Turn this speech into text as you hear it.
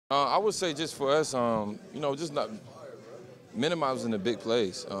I would say just for us, just not minimizing the big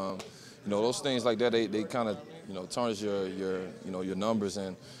plays. Those things like that, they kind of, tarnish your numbers.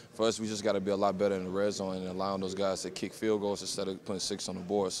 And for us, we just got to be a lot better in the red zone and allowing those guys to kick field goals instead of putting 6 on the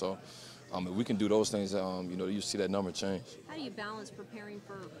board. So if we can do those things, you see that number change. How do you balance preparing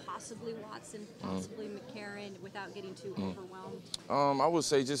for possibly Watson, possibly McCarron, without getting too overwhelmed? I would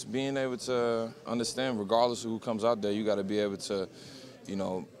say just being able to understand, regardless of who comes out there, you got to be able to,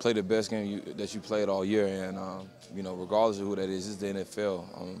 play the best game that you played all year. And, regardless of who that is, it's the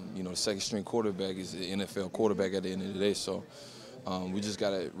NFL. The second-string quarterback is the NFL quarterback at the end of the day. So we just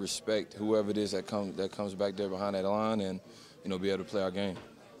got to respect whoever it is that comes back there behind that line and, be able to play our game.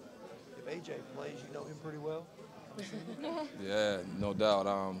 If AJ plays, you know him pretty well? Yeah, no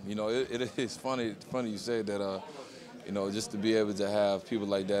doubt. It is funny you say that, just to be able to have people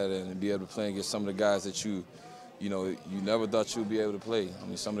like that and be able to play against some of the guys that you never thought you'd be able to play. I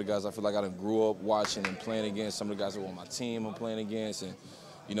mean, some of the guys I feel like I done grew up watching and playing against, some of the guys that were on my team I'm playing against. And,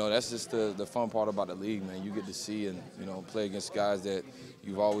 that's just the fun part about the league, man. You get to see and, play against guys that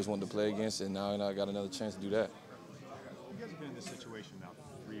you've always wanted to play against, and now I got another chance to do that. You guys have been in this situation now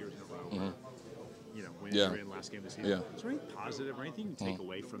 3 years in a row. Mm-hmm. Winning the last game of the season. Yeah. Is there anything positive or anything you can take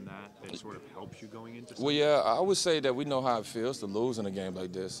away from that sort of helps you going into something? Well, yeah, I would say that we know how it feels to lose in a game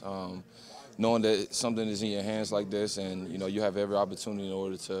like this. Knowing that something is in your hands like this and, you have every opportunity in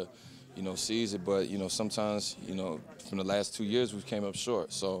order to, seize it. But, sometimes, from the last 2 years, we came up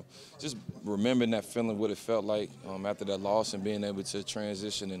short. So just remembering that feeling, what it felt like after that loss and being able to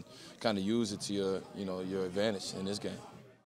transition and kind of use it to your, your advantage in this game.